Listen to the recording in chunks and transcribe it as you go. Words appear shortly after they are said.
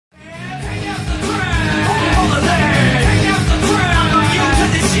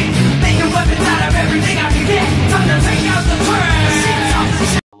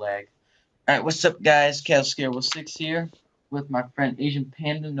Alright, what's up guys? CalScare06 here with my friend Asian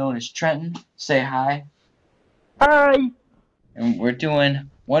Panda known as Trenton. Say hi. Hi! And we're doing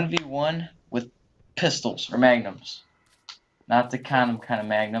 1v1 with pistols or magnums. Not the condom kind of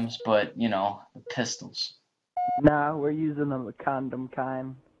magnums, but you know, the pistols. Nah, we're using the condom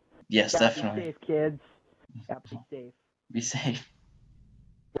kind. Yes, Gotta definitely. be safe, kids. Gotta be safe. Be safe.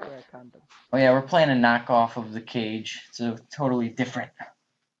 Wear a condom. Oh yeah, we're playing a knockoff of the cage. It's a totally different.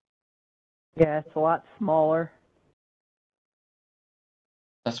 Yeah, it's a lot smaller.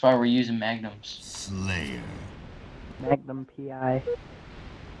 That's why we're using magnums. Slayer. Magnum PI.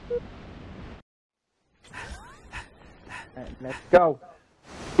 Alright, let's go.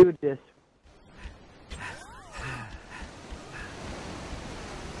 Do this.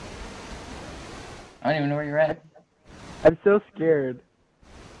 I don't even know where you're at. I'm so scared.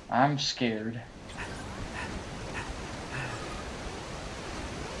 I'm scared.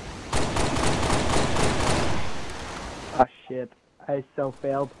 Oh shit. I so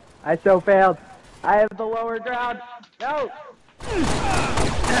failed. I have the lower ground. No!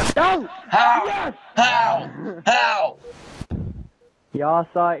 No! How? Yes! How? How? Y'all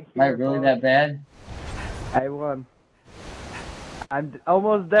saw it Am I here. really folks. that bad? I won. I'm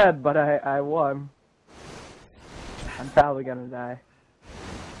almost dead, but I won. I'm probably gonna die.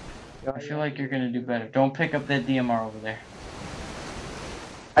 I feel like you're gonna do better. Don't pick up that DMR over there.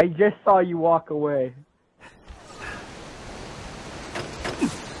 I just saw you walk away.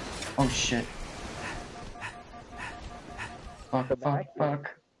 Oh shit. Fuck, Go fuck, back.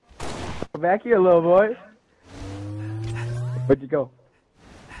 fuck. Come back here, little boy. Where'd you go?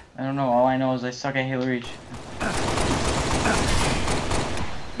 I don't know, all I know is I suck at Halo Reach.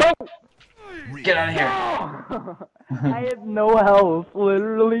 No! Get out of here! I had no health,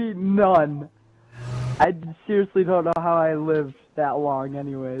 literally none. I seriously don't know how I lived that long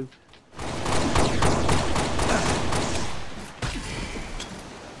anyways.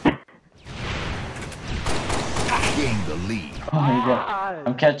 Gain the lead. Oh my god.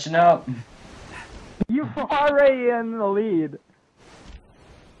 I'm catching up. You're already in the lead.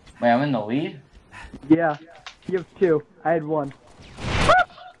 Wait, I'm in the lead? Yeah, you have two. I had one.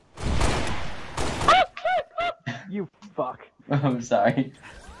 You fuck. I'm sorry.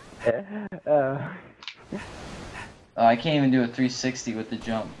 Oh, I can't even do a 360 with the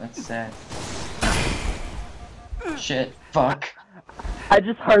jump. That's sad. Shit. Fuck. I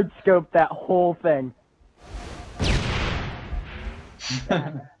just hard scoped that whole thing.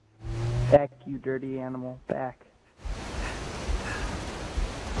 Back, you dirty animal. Back.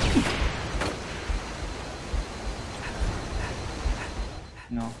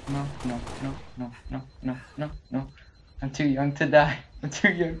 No, no, no, no, no, no, no, no, no. I'm too young to die. I'm too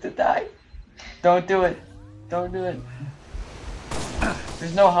young to die. Don't do it. Don't do it.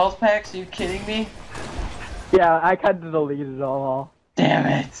 There's no health packs? Are you kidding me? Yeah, I kind of deleted it all. Damn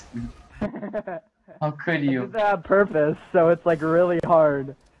it. How could I you? did that on purpose, so it's like really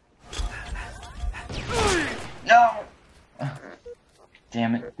hard. No!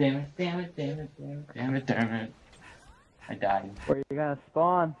 Damn it, damn it, damn it, damn it, damn it, damn it, damn it. I died. Where you gonna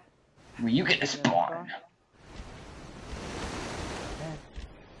spawn? Were you gonna spawn?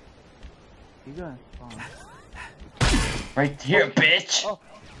 You gonna spawn? Right here, bitch! Oh.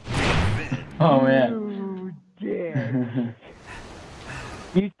 Oh man. You did.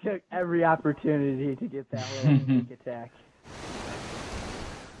 You took every opportunity to get that little sneak attack.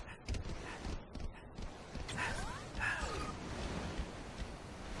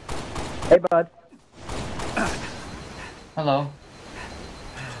 Hey, bud. Hello.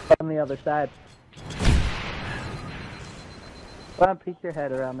 On the other side. Go on, peek your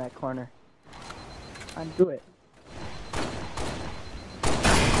head around that corner. Undo it.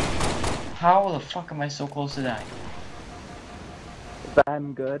 How the fuck am I so close to dying? But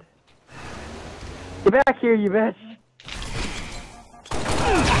I'm good. Get back here, you bitch!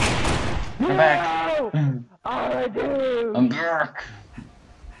 Come back. No! Oh, dude! I'm back.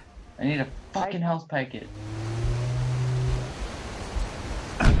 I need a fucking health packet.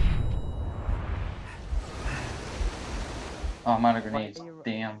 Oh, I'm out of grenades.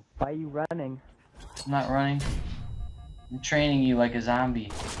 Damn. Why are you running? I'm not running. I'm training you like a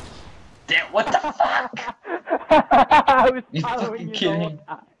zombie. Damn, what the fuck? I was You following fucking you kidding? the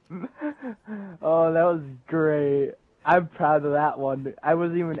whole time. Oh, that was great. I'm proud of that one. I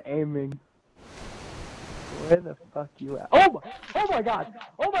wasn't even aiming. Where the fuck you at? Oh my god!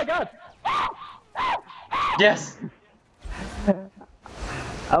 Oh my god! Yes!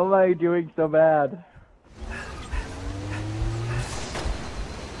 How am I doing so bad?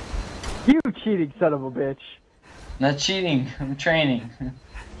 You cheating son of a bitch. Not cheating. I'm training.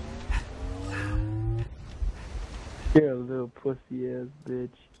 You're a little pussy ass bitch.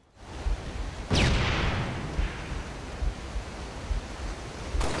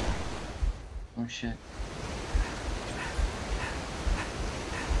 Oh shit.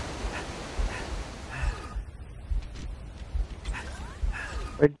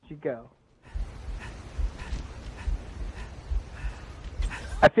 Where'd you go?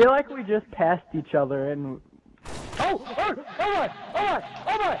 I feel like we just passed each other and... Oh! Oh! Oh my! Oh my!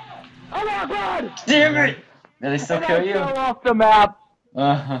 Oh my! Oh my god! Damn it! Did they still kill you? I fell off the map!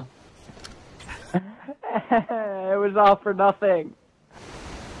 Uh-huh. It was all for nothing.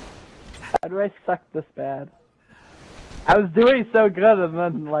 How do I suck this bad? I was doing so good and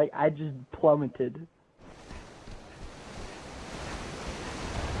then, like, I just plummeted.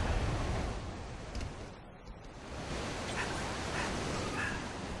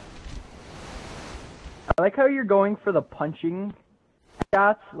 I like how you're going for the punching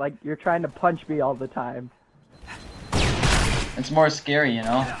shots, like you're trying to punch me all the time. It's more scary, you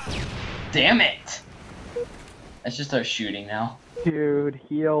know? Damn it! Let's just start shooting now. Dude,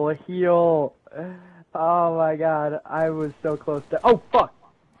 heal, heal. Oh my god, I was so close to— oh fuck!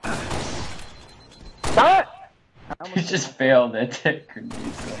 Stop it! You just failed at it, grenade.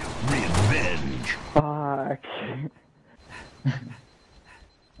 Revenge. Fuck.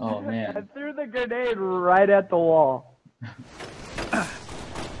 Oh I man. threw the grenade right at the wall.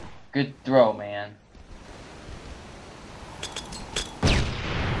 Good throw, man.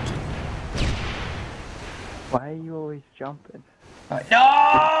 Why are you always jumping?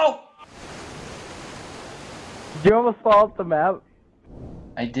 No! Did you almost fall off the map?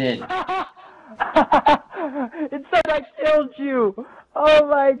 I did. It said I killed you! Oh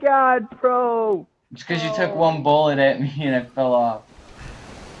my god, pro! It's because you took one bullet at me and I fell off.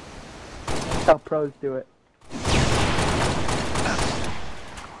 That's how pros do it.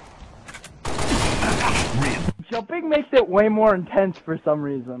 Jumping makes it way more intense for some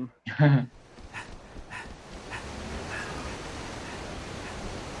reason.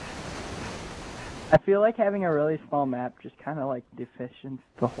 I feel like having a really small map just kind of like deficients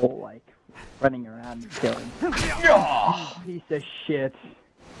the whole like running around and killing. Piece of shit.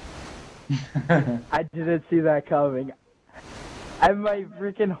 I didn't see that coming. I have my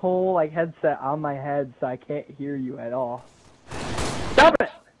freaking whole like headset on my head so I can't hear you at all. Stop it!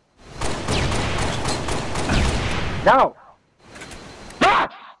 No!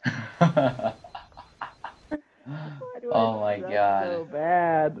 Fuck! Oh my god. So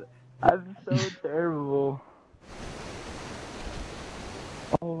bad. I'm so terrible.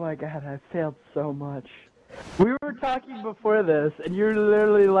 Oh my god, I failed so much. We were talking before this, and you're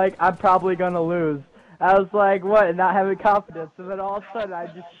literally like, I'm probably gonna lose. I was like, what, and not having confidence, and then all of a sudden I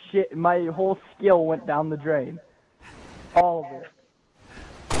just shit, my whole skill went down the drain. All of it.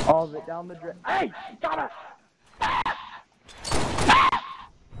 All of it down the drain. Hey! Stop it!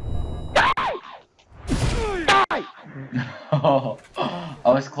 Die! Oh,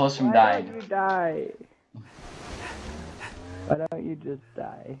 I was close from dying. Why don't you die? Why don't you just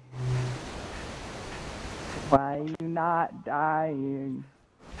die? Why are you not dying?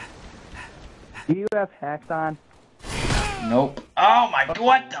 Do you have hacks on? Nope. Oh my god,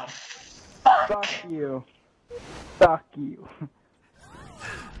 what the fuck? Fuck you. Fuck you.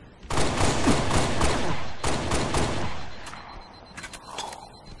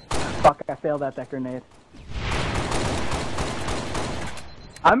 Fuck, I failed at that grenade.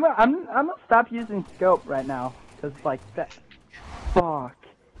 I'm gonna stop using scope right now, cause like that. Fuck,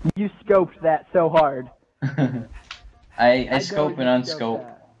 you scoped that so hard. I scope and unscope.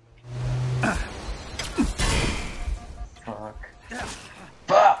 Fuck.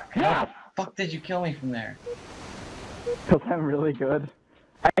 Fuck! How the fuck did you kill me from there? Cause I'm really good.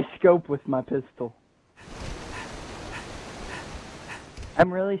 I scope with my pistol.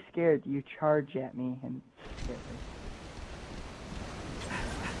 I'm really scared. You charge at me and scare me.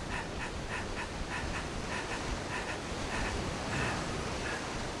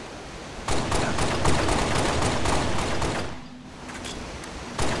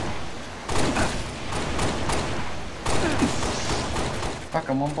 Fuck,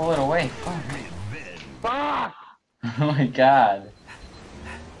 I'm one bullet away. Fuck. Fuck! Oh my god.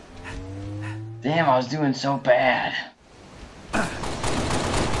 Damn, I was doing so bad.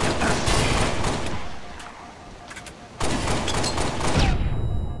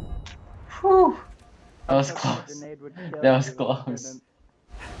 Whew. That was close. That was close.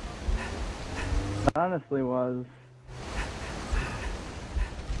 It honestly was.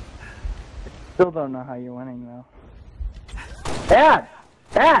 Still don't know how you're winning though. Bad!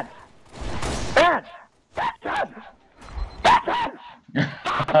 Bad! Bad! Bad! Bad!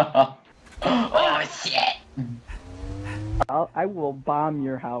 Oh shit! I will bomb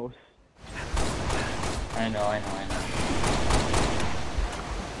your house. I know.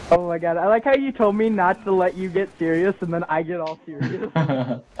 Oh my god, I like how you told me not to let you get serious, and then I get all serious.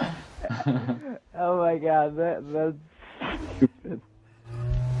 Oh my god, that's stupid.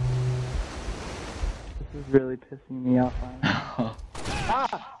 This is really pissing me off.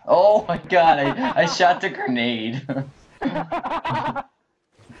 Oh my god, I shot the grenade.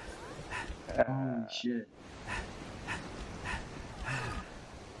 Holy shit.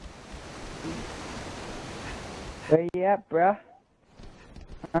 Where you at, bruh?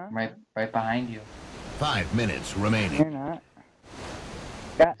 Huh? Right behind you. 5 minutes remaining. You're not.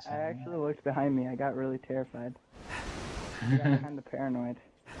 Yeah, I actually looked behind me. I got really terrified. I got kind of paranoid.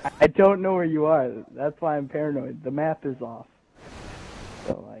 I don't know where you are. That's why I'm paranoid. The map is off.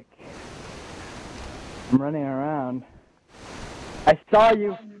 So, like, I'm running around. I saw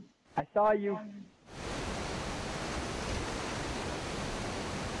you. I saw you.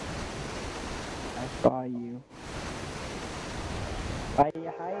 I saw you. Why are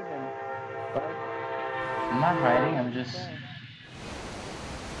you hiding? Bud? I'm not hiding, I'm just...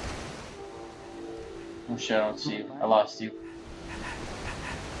 Oh shit, I don't see you. I lost you.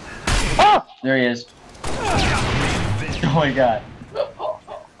 Oh! There he is. Oh my god.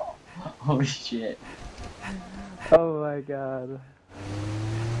 Holy shit. Oh my god.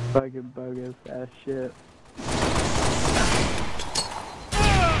 Fucking bogus ass shit.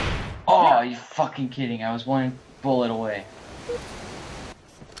 Oh, you fucking kidding. I was one bullet away.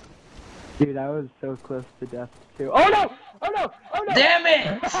 Dude, I was so close to death too. Oh no! Oh no! Oh no! Damn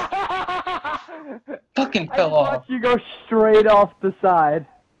it! Fucking I fell just off. watched you go straight off the side.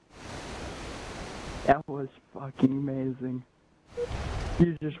 That was fucking amazing.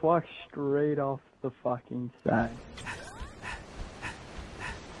 You just walked straight off the fucking side.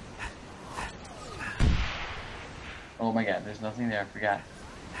 Oh my god, there's nothing there, I forgot.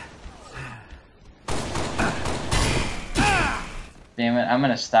 Damn it, I'm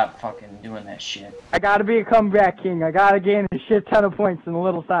gonna stop fucking doing that shit. I gotta be a comeback king. I gotta gain a shit ton of points in a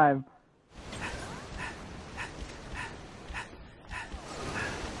little time.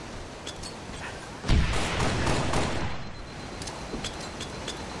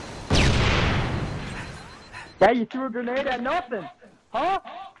 Yeah, you threw a grenade at nothing. Huh?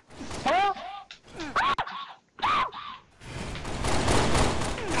 Huh?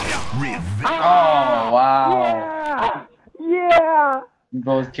 Revenge. Oh, wow. Yeah! Yeah! We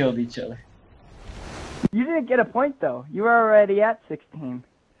both killed each other. You didn't get a point though. You were already at 16.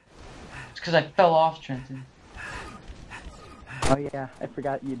 It's because I fell off, Trenton. Oh yeah, I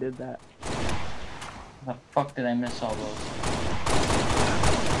forgot you did that. How the fuck did I miss all those?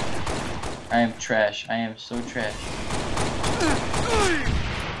 I am trash. I am so trash.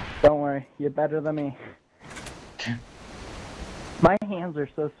 Don't worry, you're better than me. My hands are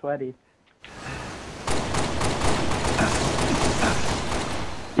so sweaty.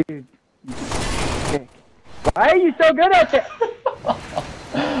 Dude, you dick. Why are you so good at it? Oh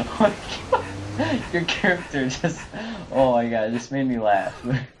my god. Your character just... Oh my god, it just made me laugh.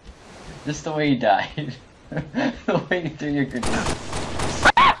 Just the way he died. The way you threw your grenade.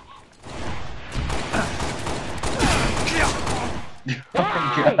 Oh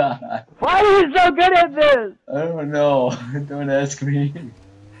my god. Why are you so good at this? I don't know. Don't ask me.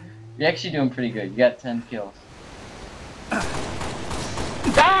 You're actually doing pretty good. You got 10 kills.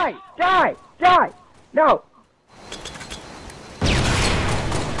 Die! Die! Die! No!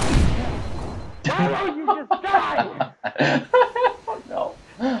 Why don't you just die? Oh no.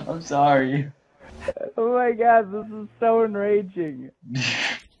 I'm sorry. Oh my god, this is so enraging. Die!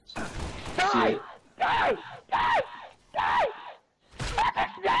 Shit. Die! Die! Die!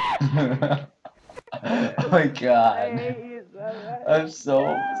 Oh my I god. hate you so much. I'm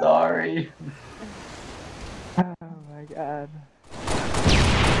so sorry. Oh my god.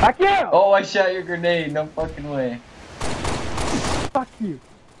 Fuck you! Oh, I shot your grenade. No fucking way. Fuck you.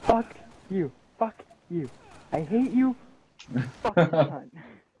 Fuck you. Fuck you. I hate you. Fuck you, cunt.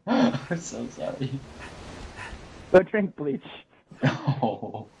 I'm so sorry. Go drink bleach.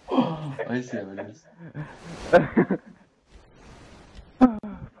 Oh, I see what it is. Oh,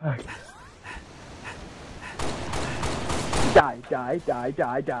 fuck. Die, die, die,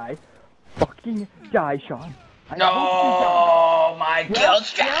 die, die. Fucking die, Sean. I hope No, my you die. kill Yeah,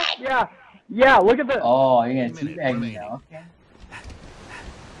 shot. yeah, yeah, look at this. Oh, you're gonna teabag me now. Okay.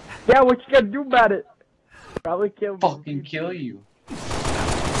 Yeah, what you gonna do about it? Probably kill me. Fucking kill you.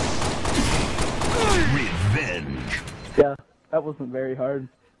 Revenge. Yeah, that wasn't very hard.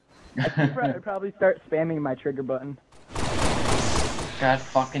 I'd probably start spamming my trigger button. God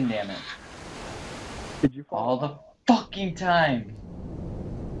fucking damn it. Did you fall? All the fucking time.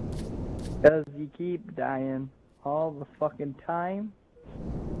 Because you keep dying all the fucking time.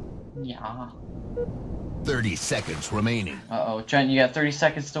 Yeah. 30 seconds remaining. Uh-oh, Trent, you got 30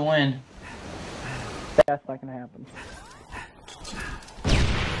 seconds to win. That's not gonna happen.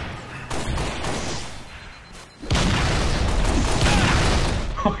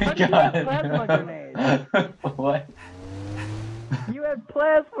 Oh my How do you god. have plasma grenades? What? You had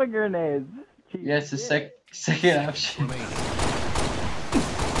plasma grenades. Jesus Yeah, it's the shit. second option. Remaining.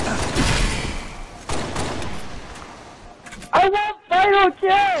 I want final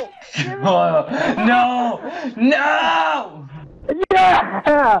kill! Give me- Oh, no! No! Yeah!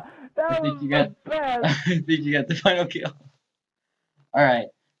 That I was think you the got best! I think you got the final kill. Alright.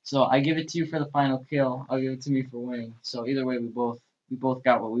 So I give it to you for the final kill. I'll give it to me for winning. So either way we both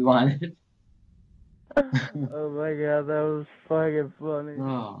got what we wanted. Oh my god, that was fucking funny.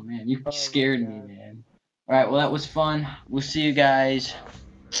 Oh man, you Oh scared my me, God. man. Alright, well that was fun. We'll see you guys.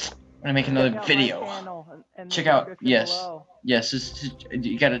 I'm gonna make another Check out video. my channel in the Check out, description yes. below. Yes,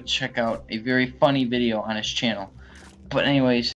 you gotta check out a very funny video on his channel. But anyways,